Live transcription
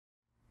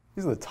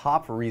These are the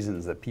top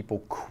reasons that people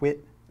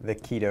quit the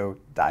keto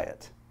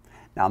diet.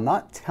 Now, I'm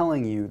not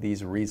telling you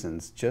these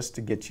reasons just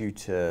to get you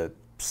to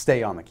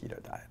stay on the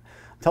keto diet.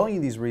 I'm telling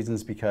you these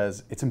reasons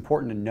because it's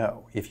important to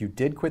know. If you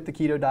did quit the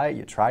keto diet,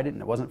 you tried it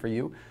and it wasn't for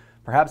you,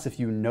 perhaps if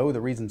you know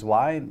the reasons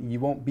why, you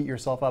won't beat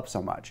yourself up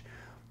so much.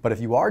 But if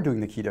you are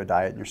doing the keto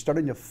diet and you're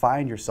starting to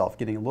find yourself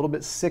getting a little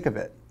bit sick of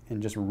it and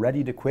just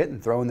ready to quit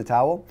and throw in the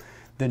towel,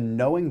 then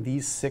knowing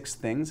these 6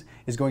 things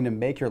is going to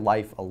make your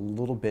life a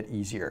little bit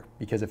easier.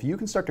 Because if you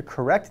can start to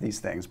correct these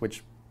things,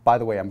 which, by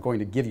the way, I'm going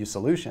to give you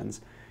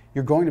solutions,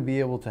 you're going to be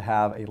able to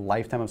have a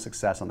lifetime of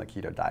success on the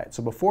keto diet.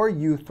 So before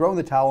you throw in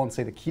the towel and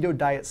say the keto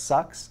diet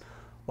sucks,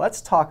 let's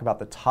talk about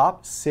the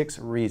top 6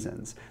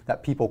 reasons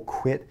that people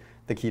quit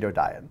the keto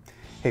diet.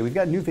 Hey, we've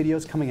got new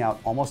videos coming out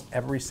almost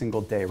every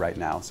single day right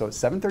now. So at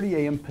 7:30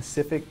 a.m.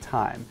 Pacific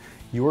time,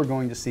 you are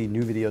going to see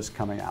new videos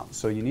coming out.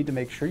 So you need to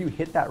make sure you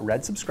hit that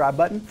red subscribe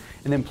button,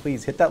 and then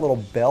please hit that little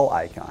bell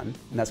icon,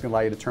 and that's gonna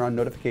allow you to turn on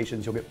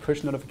notifications. You'll get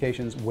push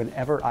notifications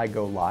whenever I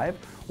go live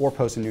or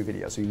post a new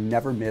video, so you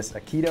never miss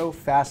a keto,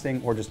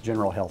 fasting, or just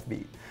general health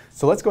beat.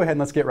 So let's go ahead and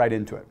let's get right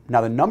into it.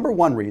 Now, the number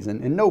 1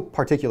 reason, in no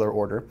particular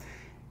order,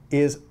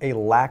 is a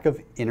lack of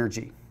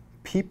energy.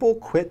 People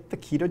quit the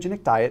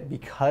ketogenic diet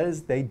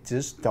because they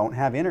just don't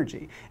have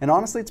energy. And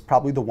honestly, it's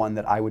probably the one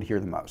that I would hear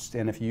the most.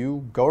 And if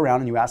you go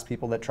around and you ask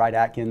people that tried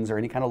Atkins or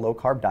any kind of low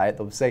carb diet,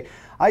 they'll say,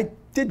 I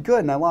did good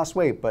and I lost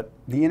weight, but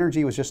the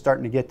energy was just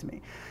starting to get to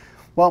me.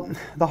 Well,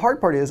 the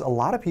hard part is a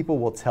lot of people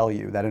will tell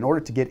you that in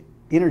order to get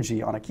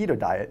energy on a keto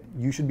diet,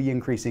 you should be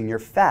increasing your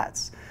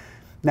fats.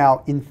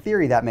 Now, in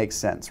theory, that makes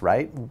sense,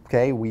 right?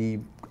 Okay, we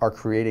are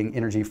creating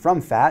energy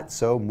from fat,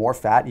 so more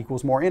fat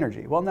equals more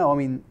energy. Well, no, I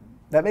mean,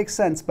 that makes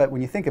sense, but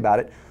when you think about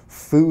it,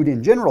 food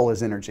in general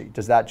is energy.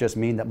 Does that just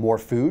mean that more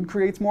food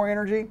creates more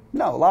energy?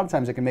 No, a lot of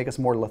times it can make us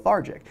more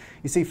lethargic.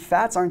 You see,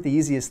 fats aren't the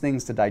easiest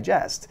things to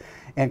digest.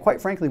 And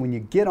quite frankly, when you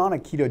get on a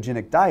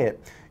ketogenic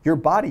diet, your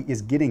body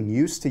is getting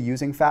used to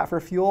using fat for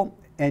fuel,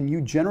 and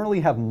you generally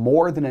have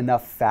more than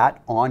enough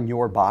fat on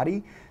your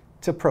body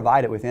to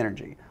provide it with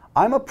energy.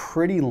 I'm a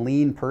pretty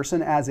lean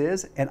person as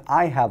is, and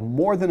I have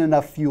more than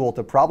enough fuel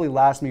to probably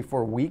last me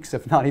for weeks,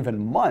 if not even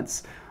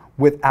months,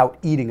 without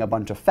eating a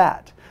bunch of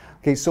fat.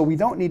 Okay, so we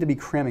don't need to be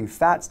cramming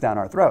fats down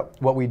our throat.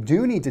 What we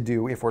do need to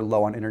do if we're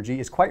low on energy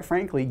is, quite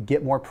frankly,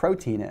 get more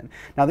protein in.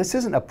 Now, this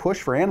isn't a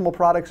push for animal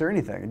products or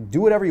anything.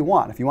 Do whatever you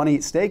want. If you want to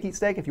eat steak, eat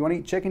steak. If you want to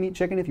eat chicken, eat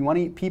chicken. If you want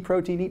to eat pea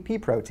protein, eat pea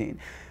protein.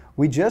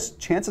 We just,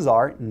 chances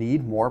are,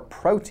 need more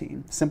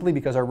protein simply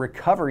because our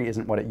recovery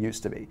isn't what it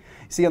used to be.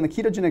 See, on the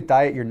ketogenic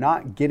diet, you're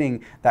not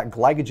getting that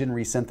glycogen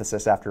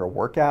resynthesis after a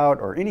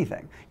workout or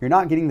anything. You're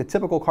not getting the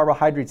typical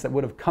carbohydrates that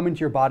would have come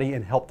into your body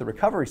and helped the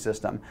recovery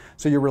system.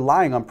 So you're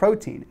relying on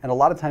protein. And a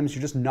lot of times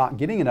you're just not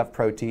getting enough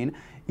protein,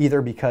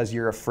 either because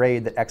you're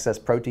afraid that excess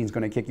protein is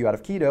going to kick you out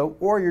of keto,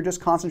 or you're just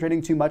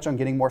concentrating too much on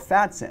getting more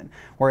fats in.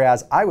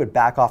 Whereas I would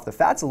back off the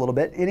fats a little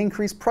bit and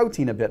increase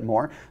protein a bit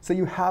more so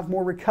you have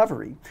more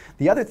recovery.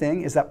 The other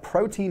thing is that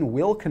protein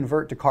will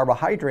convert to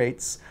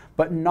carbohydrates,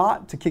 but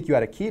not to kick you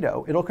out of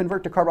keto. It'll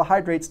convert to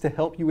carbohydrates to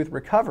help you with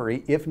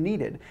recovery if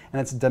needed, and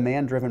it's a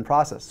demand-driven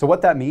process. So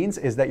what that means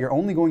is that you're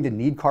only going to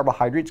need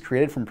carbohydrates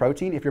created from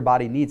protein if your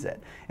body needs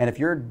it. And if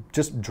you're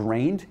just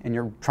drained and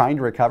you're trying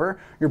to recover,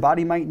 your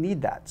body might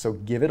need that. So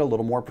give it a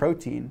little more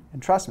protein,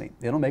 and trust me,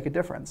 it'll make a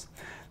difference.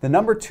 The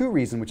number 2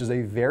 reason, which is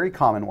a very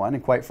common one,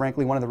 and quite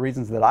frankly, one of the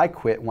reasons that I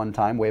quit one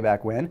time way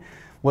back when,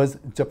 was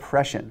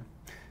depression.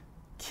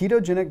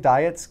 Ketogenic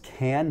diets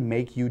can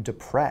make you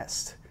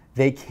depressed.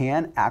 They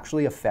can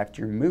actually affect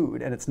your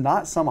mood. And it's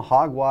not some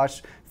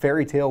hogwash,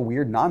 fairy tale,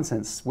 weird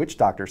nonsense witch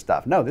doctor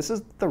stuff. No, this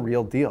is the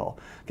real deal.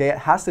 Okay, it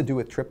has to do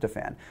with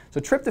tryptophan. So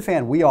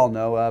tryptophan we all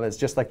know of as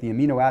just like the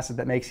amino acid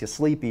that makes you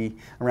sleepy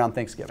around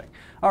Thanksgiving.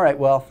 All right,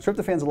 well,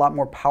 tryptophan's a lot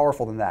more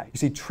powerful than that. You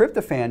see,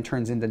 tryptophan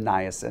turns into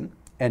niacin,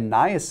 and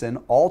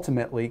niacin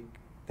ultimately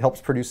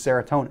helps produce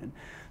serotonin.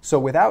 So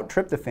without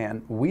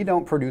tryptophan, we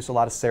don't produce a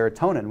lot of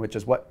serotonin, which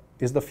is what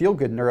is the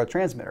feel-good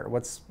neurotransmitter,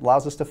 what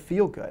allows us to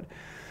feel good.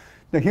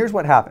 Now, here's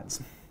what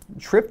happens.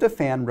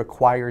 Tryptophan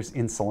requires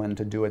insulin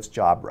to do its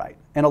job right.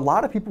 And a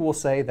lot of people will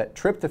say that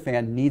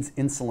tryptophan needs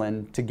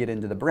insulin to get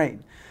into the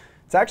brain.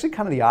 It's actually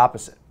kind of the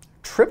opposite.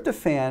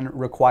 Tryptophan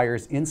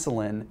requires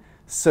insulin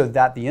so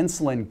that the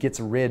insulin gets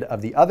rid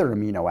of the other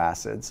amino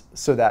acids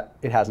so that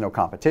it has no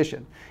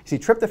competition. You see,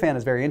 tryptophan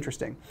is very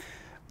interesting.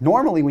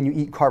 Normally, when you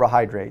eat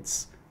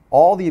carbohydrates,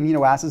 all the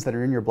amino acids that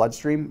are in your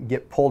bloodstream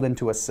get pulled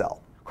into a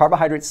cell.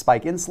 Carbohydrates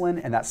spike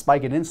insulin, and that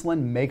spike in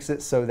insulin makes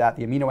it so that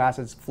the amino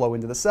acids flow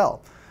into the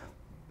cell.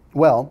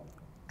 Well,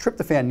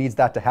 tryptophan needs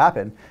that to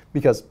happen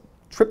because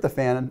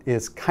tryptophan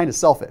is kind of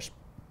selfish.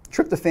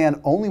 Tryptophan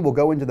only will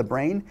go into the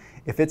brain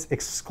if it's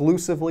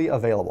exclusively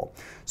available.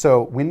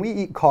 So when we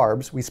eat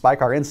carbs, we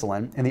spike our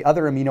insulin, and the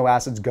other amino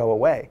acids go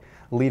away,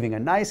 leaving a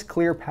nice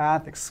clear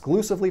path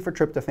exclusively for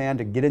tryptophan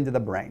to get into the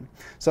brain.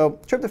 So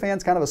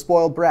tryptophan's kind of a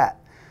spoiled brat.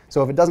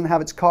 So if it doesn't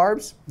have its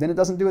carbs, then it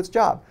doesn't do its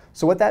job.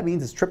 So what that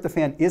means is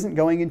tryptophan isn't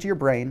going into your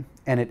brain,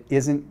 and it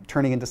isn't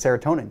turning into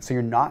serotonin. So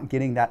you're not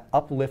getting that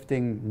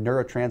uplifting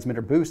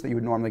neurotransmitter boost that you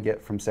would normally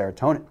get from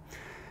serotonin.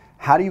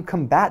 How do you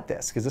combat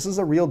this? Because this is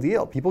a real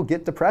deal. People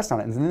get depressed on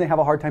it and then they have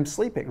a hard time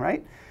sleeping,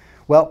 right?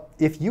 Well,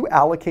 if you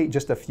allocate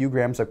just a few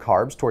grams of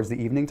carbs towards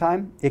the evening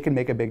time, it can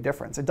make a big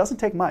difference. It doesn't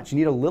take much. You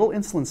need a little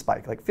insulin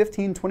spike, like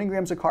 15, 20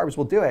 grams of carbs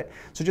will do it.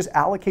 So just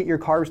allocate your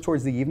carbs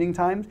towards the evening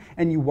time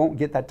and you won't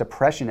get that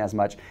depression as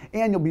much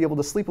and you'll be able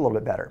to sleep a little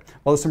bit better.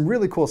 Well, there's some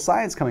really cool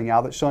science coming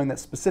out that's showing that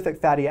specific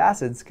fatty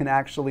acids can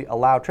actually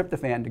allow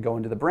tryptophan to go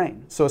into the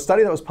brain. So a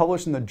study that was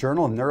published in the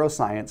Journal of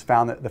Neuroscience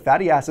found that the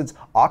fatty acids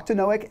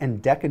octanoic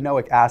and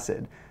decanoic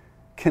acid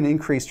can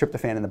increase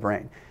tryptophan in the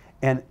brain.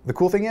 And the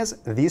cool thing is,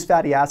 these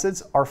fatty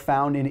acids are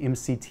found in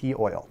MCT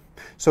oil.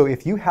 So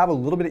if you have a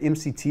little bit of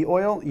MCT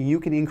oil, you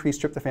can increase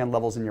tryptophan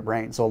levels in your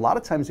brain. So a lot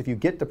of times if you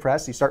get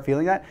depressed, you start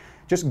feeling that,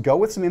 just go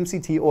with some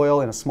MCT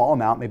oil in a small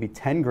amount, maybe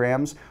 10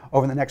 grams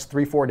over the next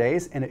 3-4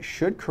 days, and it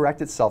should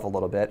correct itself a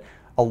little bit,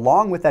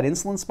 along with that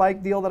insulin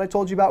spike deal that I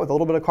told you about with a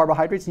little bit of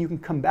carbohydrates, and you can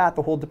combat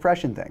the whole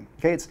depression thing.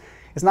 Okay, it's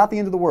not the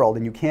end of the world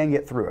and you can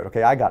get through it.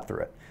 Okay, I got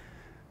through it.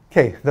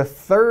 Okay, the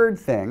third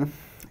thing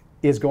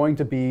is going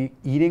to be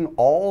eating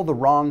all the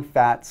wrong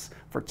fats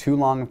for too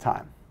long of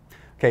time.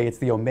 Okay, it's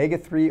the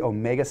omega-3,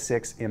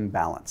 omega-6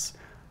 imbalance.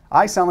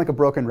 I sound like a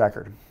broken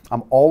record.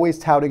 I'm always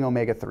touting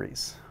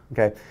omega-3s.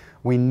 Okay,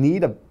 we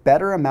need a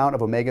better amount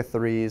of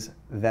omega-3s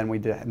than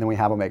we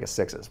have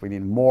omega-6s. We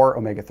need more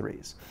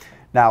omega-3s.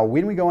 Now,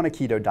 when we go on a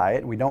keto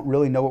diet, we don't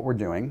really know what we're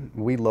doing.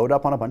 We load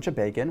up on a bunch of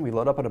bacon, we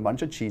load up on a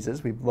bunch of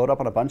cheeses, we load up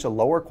on a bunch of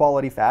lower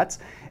quality fats,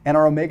 and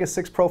our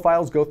omega-6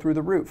 profiles go through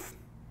the roof.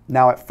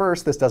 Now, at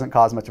first, this doesn't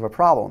cause much of a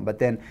problem, but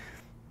then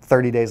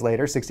 30 days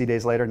later, 60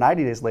 days later,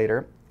 90 days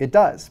later, it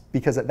does.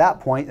 Because at that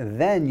point,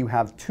 then you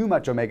have too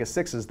much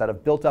omega-6s that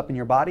have built up in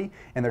your body,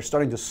 and they're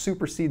starting to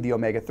supersede the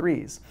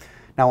omega-3s.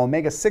 Now,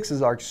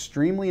 omega-6s are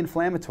extremely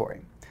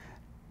inflammatory.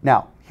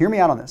 Now, hear me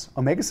out on this.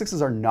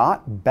 Omega-6s are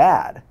not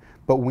bad,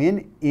 but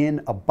when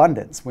in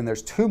abundance, when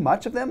there's too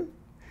much of them,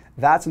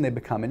 that's when they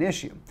become an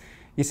issue.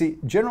 You see,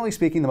 generally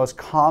speaking, the most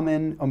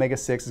common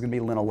omega-6 is going to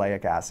be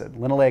linoleic acid.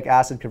 Linoleic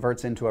acid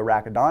converts into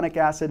arachidonic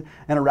acid,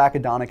 and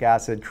arachidonic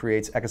acid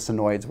creates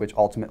eicosanoids, which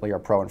ultimately are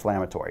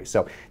pro-inflammatory.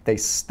 So they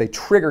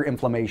trigger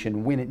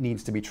inflammation when it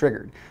needs to be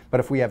triggered.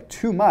 But if we have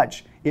too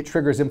much, it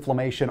triggers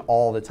inflammation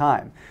all the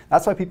time.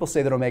 That's why people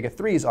say that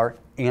omega-3s are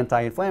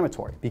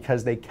anti-inflammatory,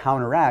 because they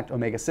counteract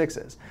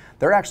omega-6s.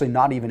 They're actually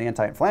not even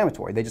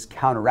anti-inflammatory. They just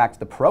counteract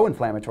the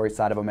pro-inflammatory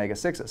side of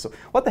omega-6s. So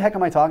what the heck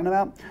am I talking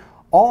about?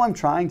 All I'm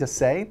trying to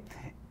say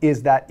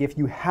is that if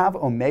you have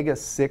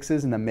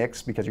omega-6s in the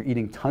mix because you're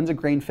eating tons of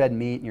grain-fed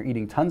meat, and you're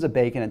eating tons of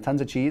bacon and tons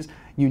of cheese,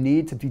 you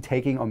need to be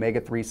taking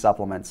omega-3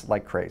 supplements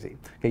like crazy.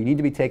 Okay, you need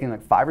to be taking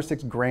like 5 or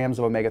 6 grams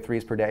of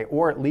omega-3s per day,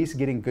 or at least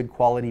getting good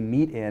quality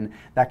meat in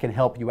that can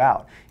help you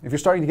out. If you're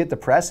starting to get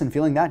depressed and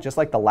feeling that, just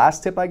like the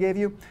last tip I gave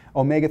you,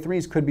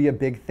 omega-3s could be a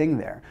big thing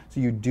there.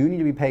 So you do need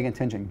to be paying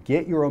attention.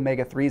 Get your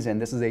omega-3s in.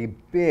 This is a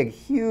big,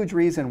 huge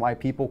reason why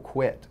people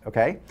quit,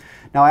 okay?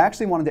 Now, I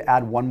actually wanted to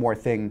add one more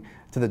thing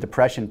to the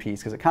depression piece,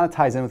 because it kind of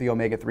ties in with the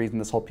omega-3s in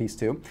this whole piece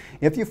too.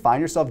 If you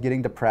find yourself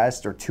getting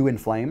depressed or too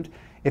inflamed,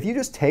 if you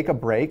just take a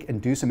break and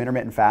do some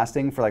intermittent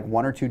fasting for like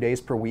 1 or 2 days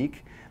per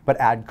week, but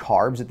add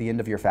carbs at the end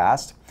of your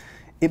fast,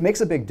 it makes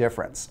a big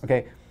difference,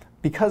 okay?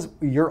 Because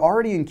you're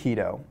already in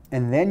keto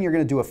and then you're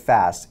gonna do a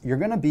fast, you're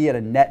gonna be at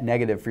a net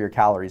negative for your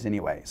calories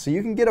anyway. So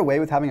you can get away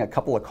with having a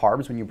couple of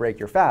carbs when you break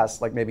your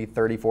fast, like maybe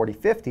 30, 40,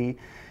 50,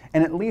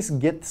 and at least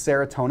get the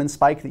serotonin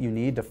spike that you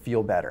need to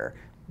feel better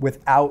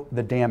without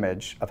the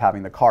damage of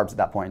having the carbs at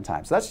that point in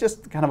time. So that's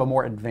just kind of a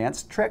more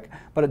advanced trick,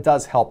 but it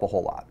does help a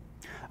whole lot.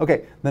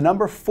 Okay, the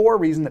number 4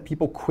 reason that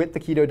people quit the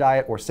keto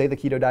diet or say the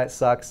keto diet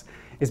sucks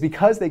is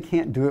because they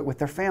can't do it with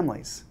their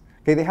families.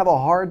 Okay, they have a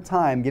hard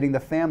time getting the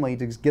family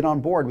to get on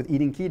board with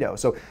eating keto.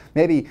 So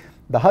maybe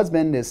the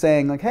husband is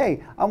saying like,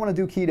 hey, I want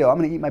to do keto. I'm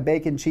going to eat my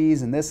bacon,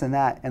 cheese, and this and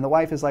that. And the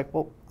wife is like,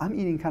 well, I'm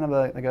eating kind of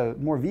a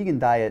more vegan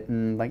diet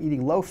and like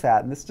eating low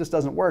fat, and this just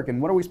doesn't work.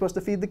 And what are we supposed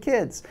to feed the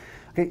kids?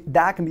 Okay,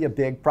 that can be a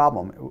big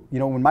problem. You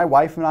know, when my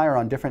wife and I are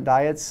on different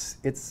diets,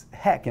 it's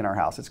heck in our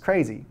house. It's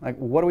crazy. Like,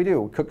 what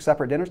do? We cook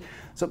separate dinners?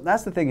 So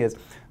that's the thing is,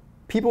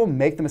 people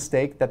make the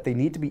mistake that they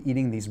need to be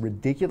eating these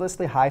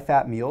ridiculously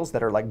high-fat meals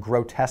that are like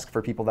grotesque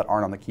for people that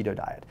aren't on the keto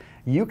diet.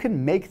 You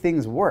can make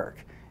things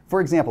work. For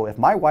example, if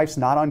my wife's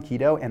not on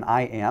keto and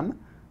I am,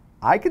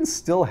 I can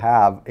still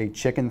have a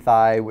chicken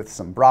thigh with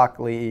some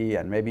broccoli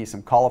and maybe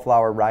some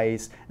cauliflower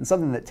rice and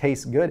something that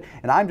tastes good,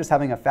 and I'm just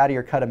having a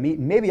fattier cut of meat.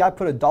 Maybe I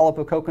put a dollop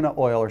of coconut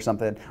oil or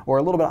something, or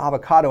a little bit of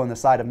avocado on the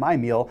side of my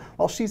meal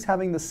while she's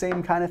having the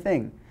same kind of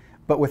thing,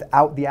 but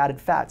without the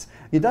added fats.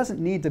 It doesn't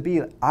need to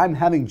be, I'm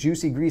having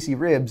juicy, greasy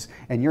ribs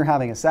and you're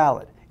having a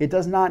salad. It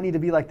does not need to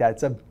be like that.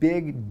 It's a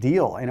big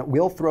deal and it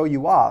will throw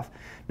you off.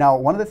 Now,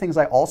 one of the things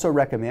I also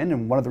recommend,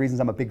 and one of the reasons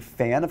I'm a big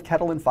fan of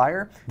Kettle and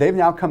Fire, they've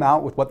now come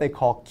out with what they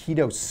call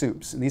keto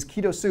soups. And these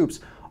keto soups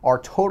are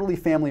totally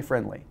family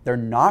friendly. They're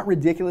not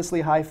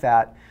ridiculously high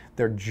fat.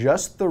 They're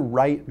just the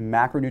right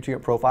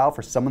macronutrient profile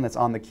for someone that's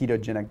on the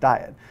ketogenic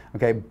diet,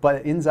 okay? But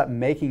it ends up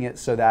making it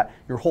so that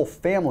your whole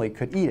family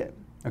could eat it,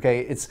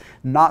 okay? It's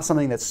not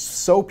something that's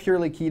so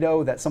purely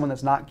keto that someone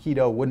that's not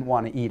keto wouldn't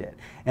want to eat it.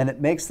 And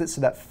it makes it so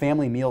that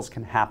family meals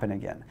can happen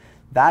again.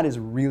 That is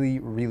really,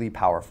 really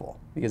powerful,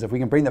 because if we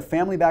can bring the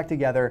family back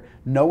together,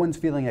 no one's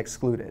feeling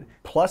excluded.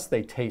 Plus,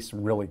 they taste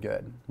really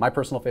good. My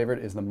personal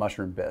favorite is the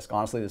mushroom bisque.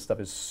 Honestly, this stuff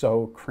is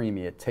so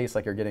creamy. It tastes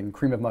like you're getting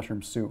cream of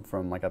mushroom soup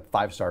from like a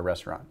 5-star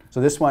restaurant.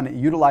 So this one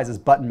utilizes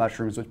button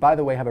mushrooms, which by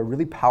the way have a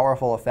really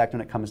powerful effect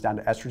when it comes down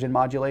to estrogen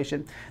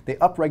modulation. They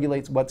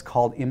upregulate what's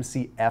called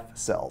MCF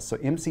cells. So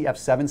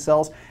MCF7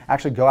 cells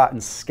actually go out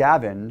and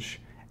scavenge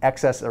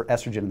excess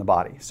estrogen in the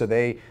body. So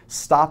they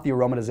stop the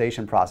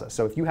aromatization process.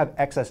 So if you have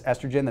excess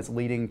estrogen that's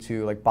leading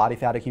to like body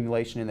fat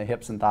accumulation in the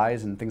hips and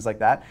thighs and things like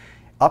that,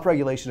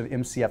 upregulation of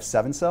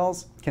MCF7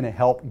 cells can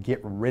help get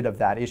rid of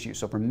that issue.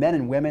 So for men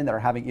and women that are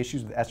having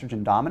issues with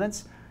estrogen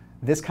dominance,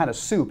 this kind of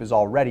soup is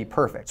already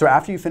perfect. So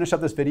after you finish up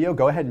this video,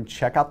 go ahead and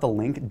check out the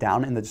link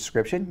down in the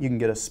description. You can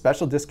get a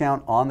special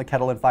discount on the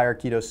Kettle and Fire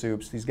keto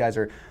soups. These guys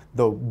are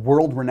the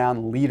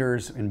world-renowned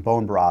leaders in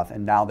bone broth,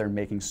 and now they're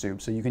making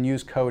soup. So you can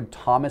use code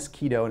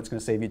THOMASKETO, and it's gonna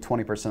save you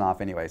 20%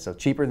 off anyway. So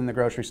cheaper than the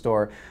grocery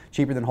store,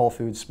 cheaper than Whole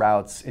Foods,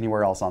 Sprouts,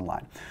 anywhere else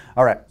online.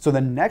 All right, so the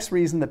next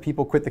reason that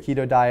people quit the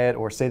keto diet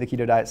or say the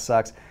keto diet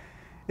sucks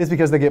is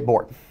because they get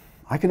bored.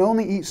 I can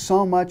only eat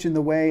so much in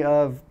the way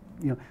of,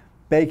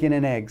 bacon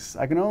and eggs.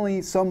 I can only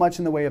eat so much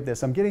in the way of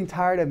this. I'm getting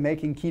tired of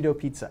making keto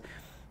pizza.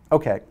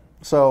 Okay,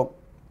 so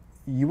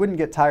you wouldn't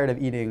get tired of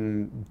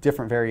eating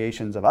different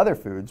variations of other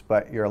foods,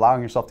 but you're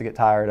allowing yourself to get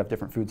tired of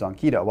different foods on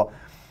keto. Well,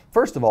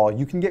 first of all,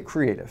 you can get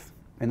creative.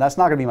 And that's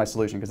not gonna be my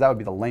solution, because that would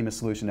be the lamest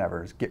solution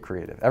ever, is get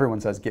creative.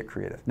 Everyone says get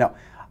creative. No,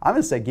 I'm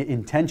gonna say get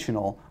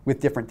intentional with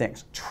different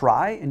things.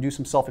 Try and do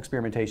some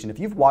self-experimentation. If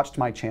you've watched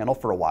my channel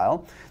for a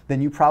while,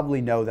 then you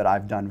probably know that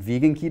I've done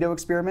vegan keto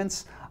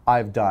experiments.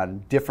 I've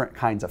done different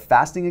kinds of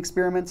fasting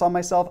experiments on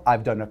myself.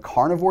 I've done a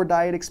carnivore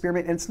diet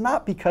experiment. And it's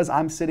not because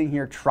I'm sitting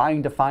here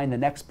trying to find the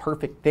next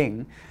perfect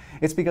thing.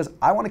 It's because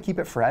I want to keep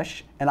it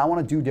fresh and I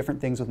want to do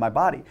different things with my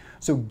body.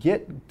 So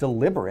get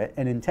deliberate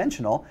and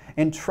intentional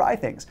and try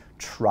things.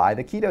 Try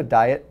the keto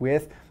diet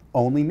with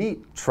only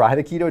meat. Try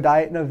the keto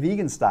diet in a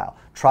vegan style.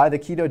 Try the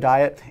keto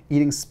diet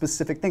eating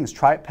specific things.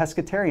 Try it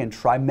pescatarian.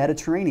 Try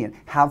Mediterranean.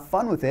 Have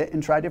fun with it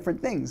and try different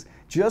things,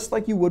 just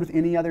like you would with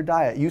any other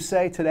diet. You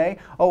say today,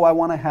 oh, I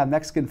want to have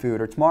Mexican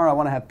food, or tomorrow I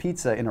want to have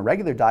pizza in a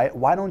regular diet.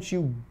 Why don't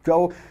you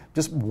go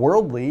just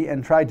worldly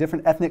and try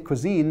different ethnic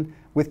cuisine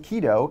with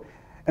keto?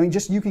 I mean,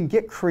 just you can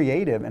get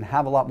creative and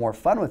have a lot more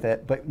fun with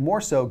it, but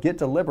more so get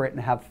deliberate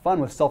and have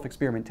fun with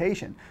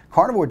self-experimentation.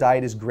 Carnivore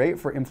diet is great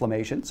for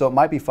inflammation, so it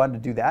might be fun to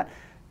do that.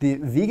 The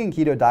vegan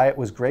keto diet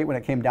was great when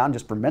it came down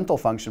just for mental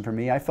function for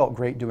me. I felt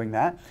great doing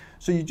that.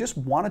 So you just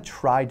want to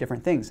try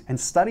different things. And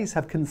studies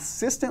have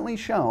consistently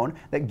shown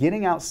that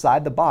getting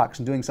outside the box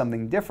and doing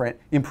something different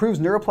improves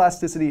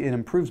neuroplasticity and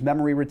improves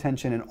memory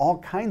retention and all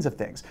kinds of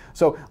things.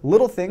 So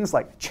little things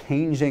like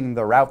changing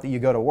the route that you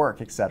go to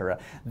work, etc.,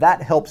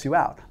 that helps you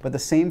out. But the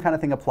same kind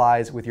of thing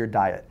applies with your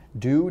diet.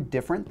 Do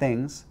different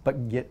things,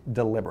 but get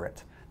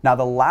deliberate. Now,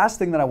 the last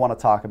thing that I want to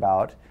talk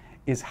about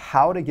is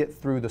how to get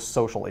through the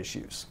social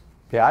issues.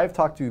 Okay, I've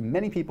talked to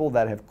many people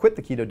that have quit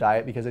the keto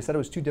diet because they said it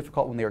was too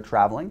difficult when they were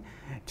traveling,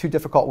 too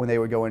difficult when they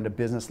would go into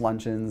business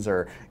luncheons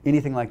or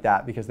anything like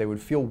that because they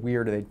would feel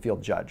weird or they'd feel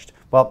judged.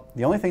 Well,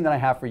 the only thing that I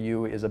have for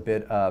you is a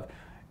bit of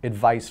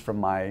advice from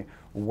my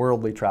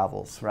worldly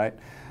travels, right?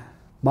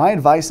 My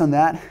advice on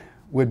that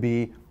would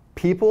be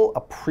people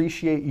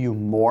appreciate you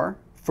more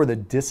for the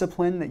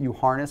discipline that you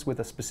harness with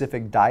a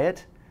specific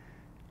diet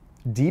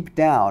deep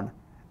down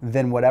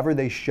than whatever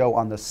they show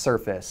on the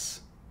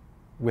surface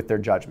with their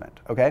judgment,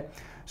 okay?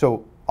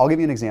 So I'll give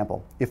you an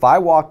example. If I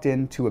walked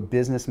into a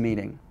business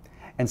meeting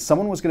and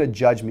someone was gonna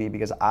judge me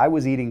because I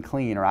was eating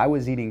clean or I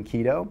was eating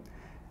keto,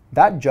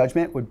 that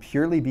judgment would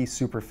purely be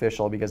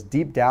superficial because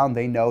deep down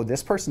they know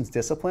this person's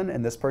disciplined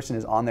and this person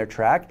is on their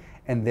track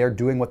and they're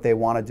doing what they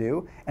wanna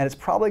do, and it's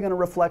probably gonna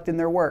reflect in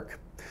their work.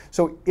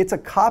 So it's a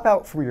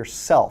cop-out for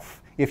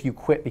yourself if you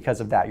quit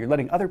because of that. You're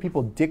letting other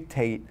people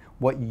dictate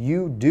what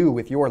you do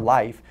with your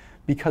life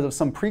because of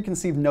some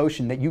preconceived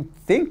notion that you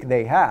think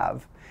they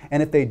have.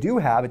 And if they do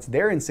have, it's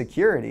their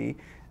insecurity,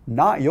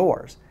 not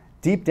yours.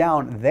 Deep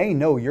down, they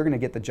know you're gonna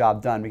get the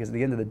job done because at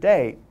the end of the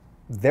day,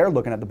 they're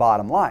looking at the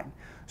bottom line.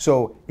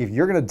 So if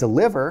you're gonna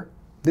deliver,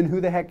 then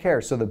who the heck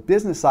cares? So the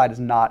business side is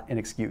not an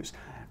excuse.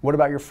 What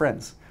about your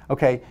friends?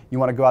 Okay, you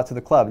wanna go out to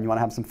the club and you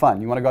wanna have some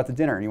fun. You wanna go out to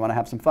dinner and you wanna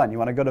have some fun. You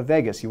wanna go to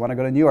Vegas, you wanna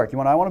go to New York.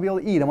 I wanna be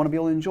able to eat, I wanna be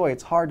able to enjoy.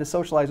 It's hard to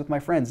socialize with my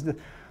friends.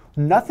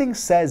 Nothing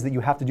says that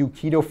you have to do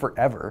keto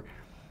forever.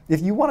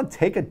 If you wanna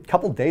take a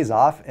couple days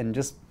off and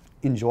just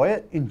enjoy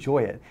it,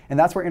 enjoy it. And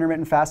that's where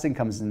intermittent fasting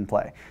comes into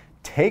play.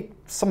 take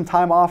some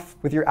time off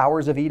with your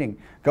hours of eating.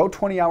 Go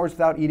 20 hours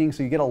without eating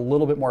so you get a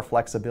little bit more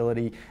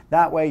flexibility.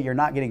 That way you're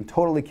not getting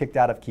totally kicked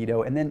out of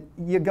keto, and then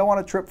you go on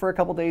a trip for a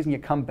couple days and you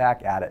come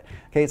back at it.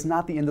 Okay, it's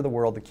not the end of the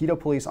world. The keto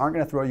police aren't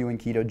gonna throw you in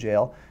keto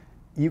jail.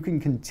 You can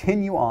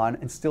continue on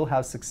and still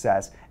have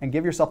success and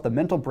give yourself the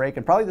mental break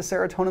and probably the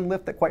serotonin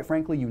lift that quite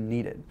frankly you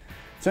needed.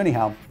 So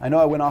anyhow, I know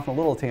I went off on a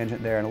little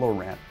tangent there and a little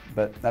rant,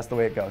 but that's the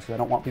way it goes, because I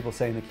don't want people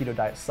saying the keto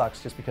diet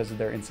sucks just because of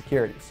their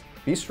insecurities.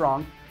 Be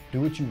strong,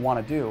 do what you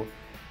want to do,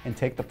 and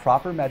take the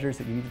proper measures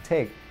that you need to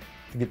take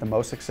to get the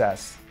most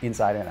success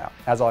inside and out.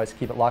 As always,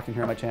 keep it locked in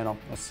here on my channel.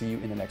 I'll see you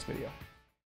in the next video.